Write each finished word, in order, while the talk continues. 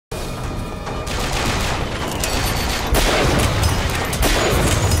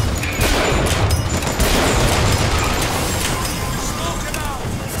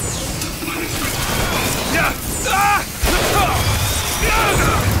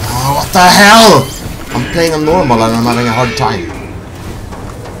What the hell? I'm playing on normal and I'm having a hard time.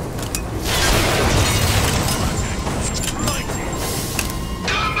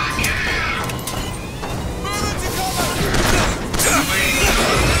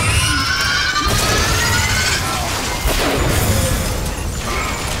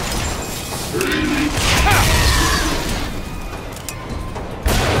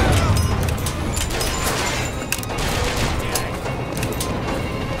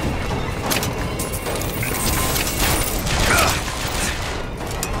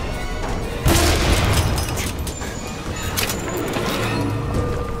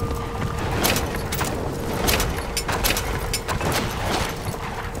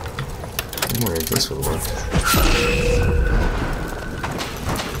 I'm worried this will work.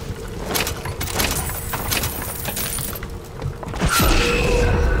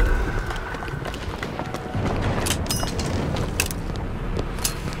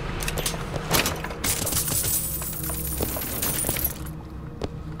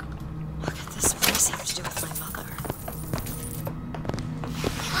 What could this place have to do with my mother?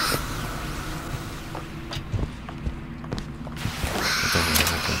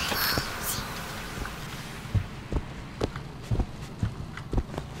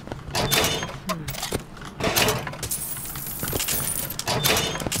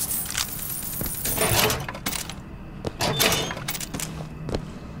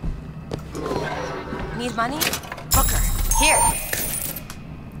 Need money? Booker, here.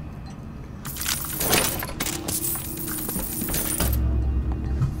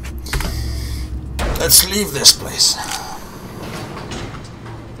 Let's leave this place.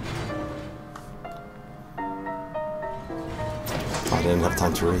 I didn't have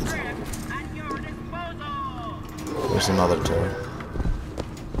time to read. There's another turret.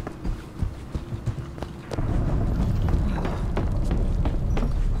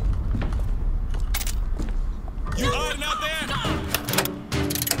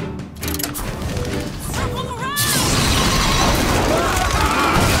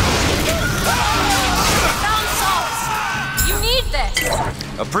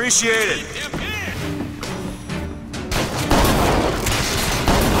 Appreciate it.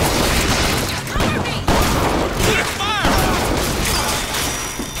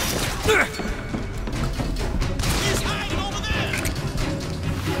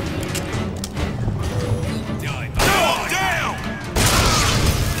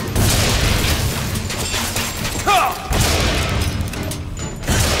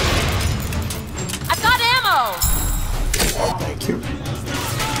 I've got ammo. Thank you.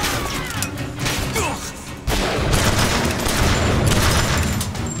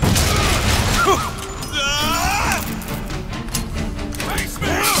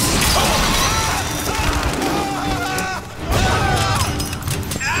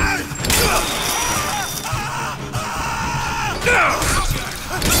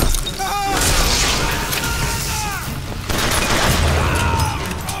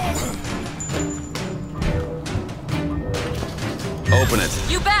 Open it.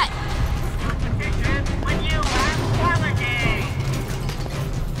 You bet.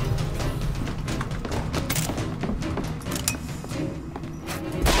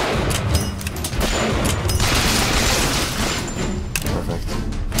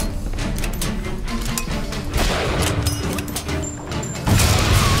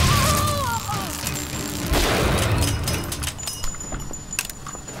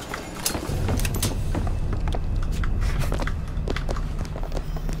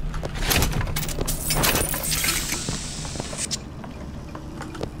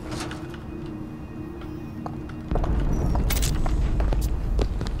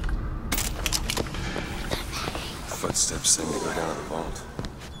 Footsteps seem to go down the vault.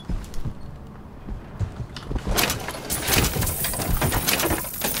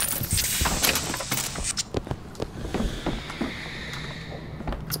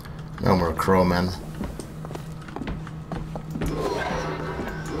 No more crowmen.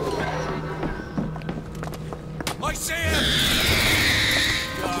 I see him!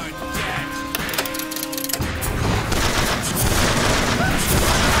 God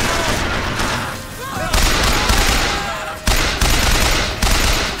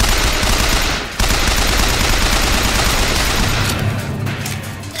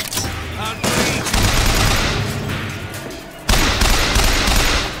damn.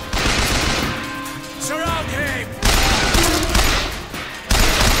 Surround him!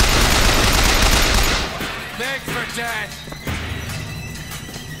 Beg for death!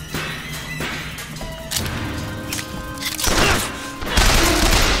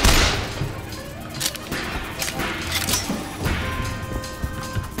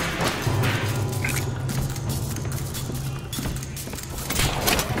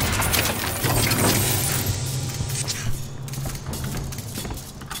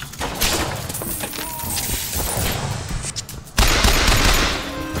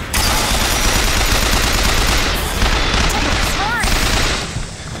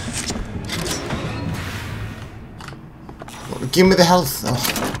 give me the health. Oh,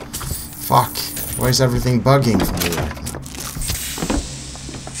 fuck. Why is everything bugging for me right now?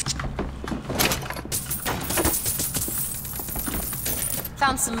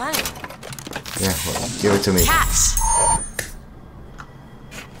 Found some money. Yeah, well, give it to me. Cash.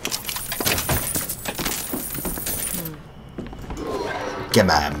 Give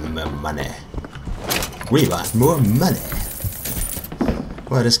me money. We want more money.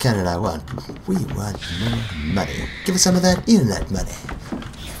 What does Canada want? We want more money. Give us some of that internet money.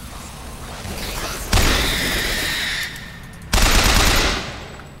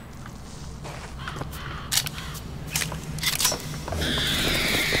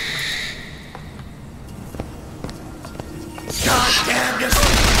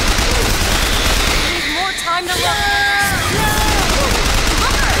 Need more time to look.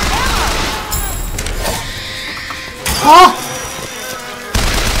 Huh?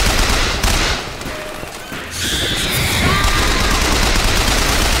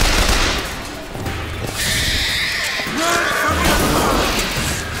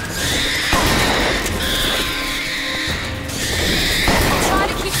 Try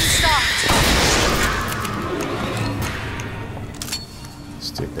to keep you stopped.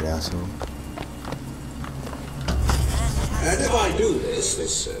 Stupid asshole. And if I do this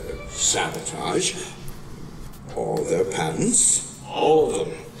sabotage, all their patents, all of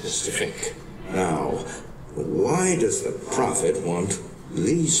them, Mr. Fink. Now, why does the Prophet want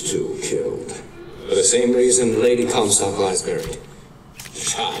these two killed? For the same reason Lady Comstock lies buried.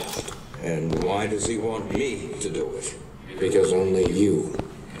 Child. And why does he want me to do it? Because only you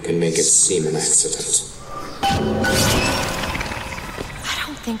can make it seem an accident. I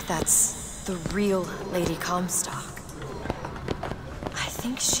don't think that's the real Lady Comstock. I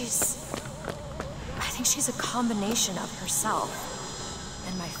think she's a combination of herself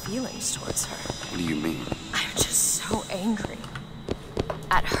and my feelings towards her. What do you mean? I'm just so angry.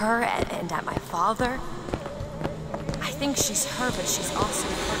 At her and at my father. I think she's her, but she's also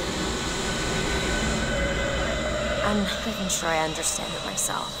part of me. I'm not even sure I understand it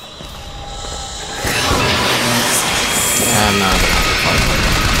myself. I'm not gonna have to fight with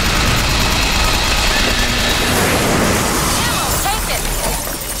Ammo, take it!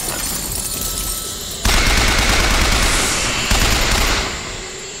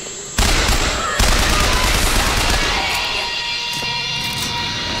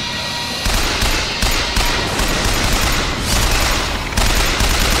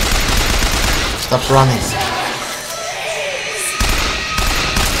 Stop running.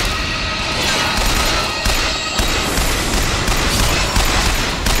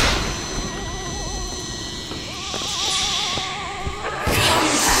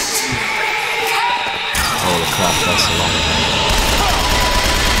 Holy crap, that's a long time.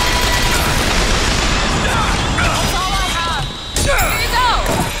 That's all I have. Here you go!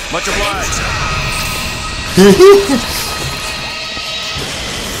 Much obliged.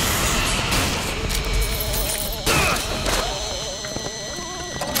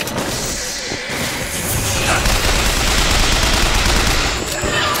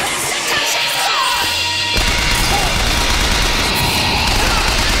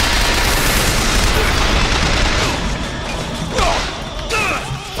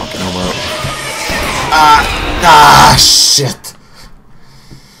 Ah, shit.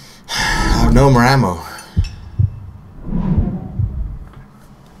 I have no more ammo.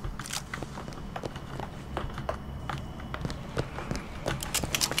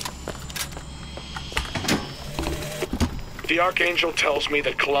 The Archangel tells me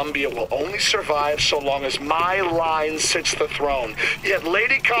that Columbia will only survive so long as my line sits the throne. Yet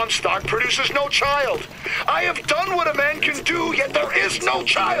Lady Comstock produces no child. I have done what a man can do, yet there is no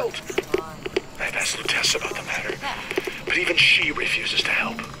child. I've asked Lutece about the matter, but even she refuses to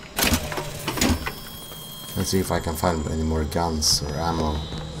help. Let's see if I can find any more guns or ammo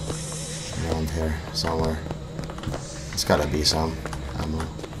around here somewhere. There's gotta be some ammo.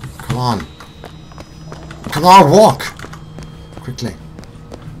 Come on. Come on, walk! Quickly.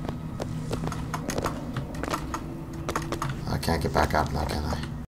 I can't get back up now, can I?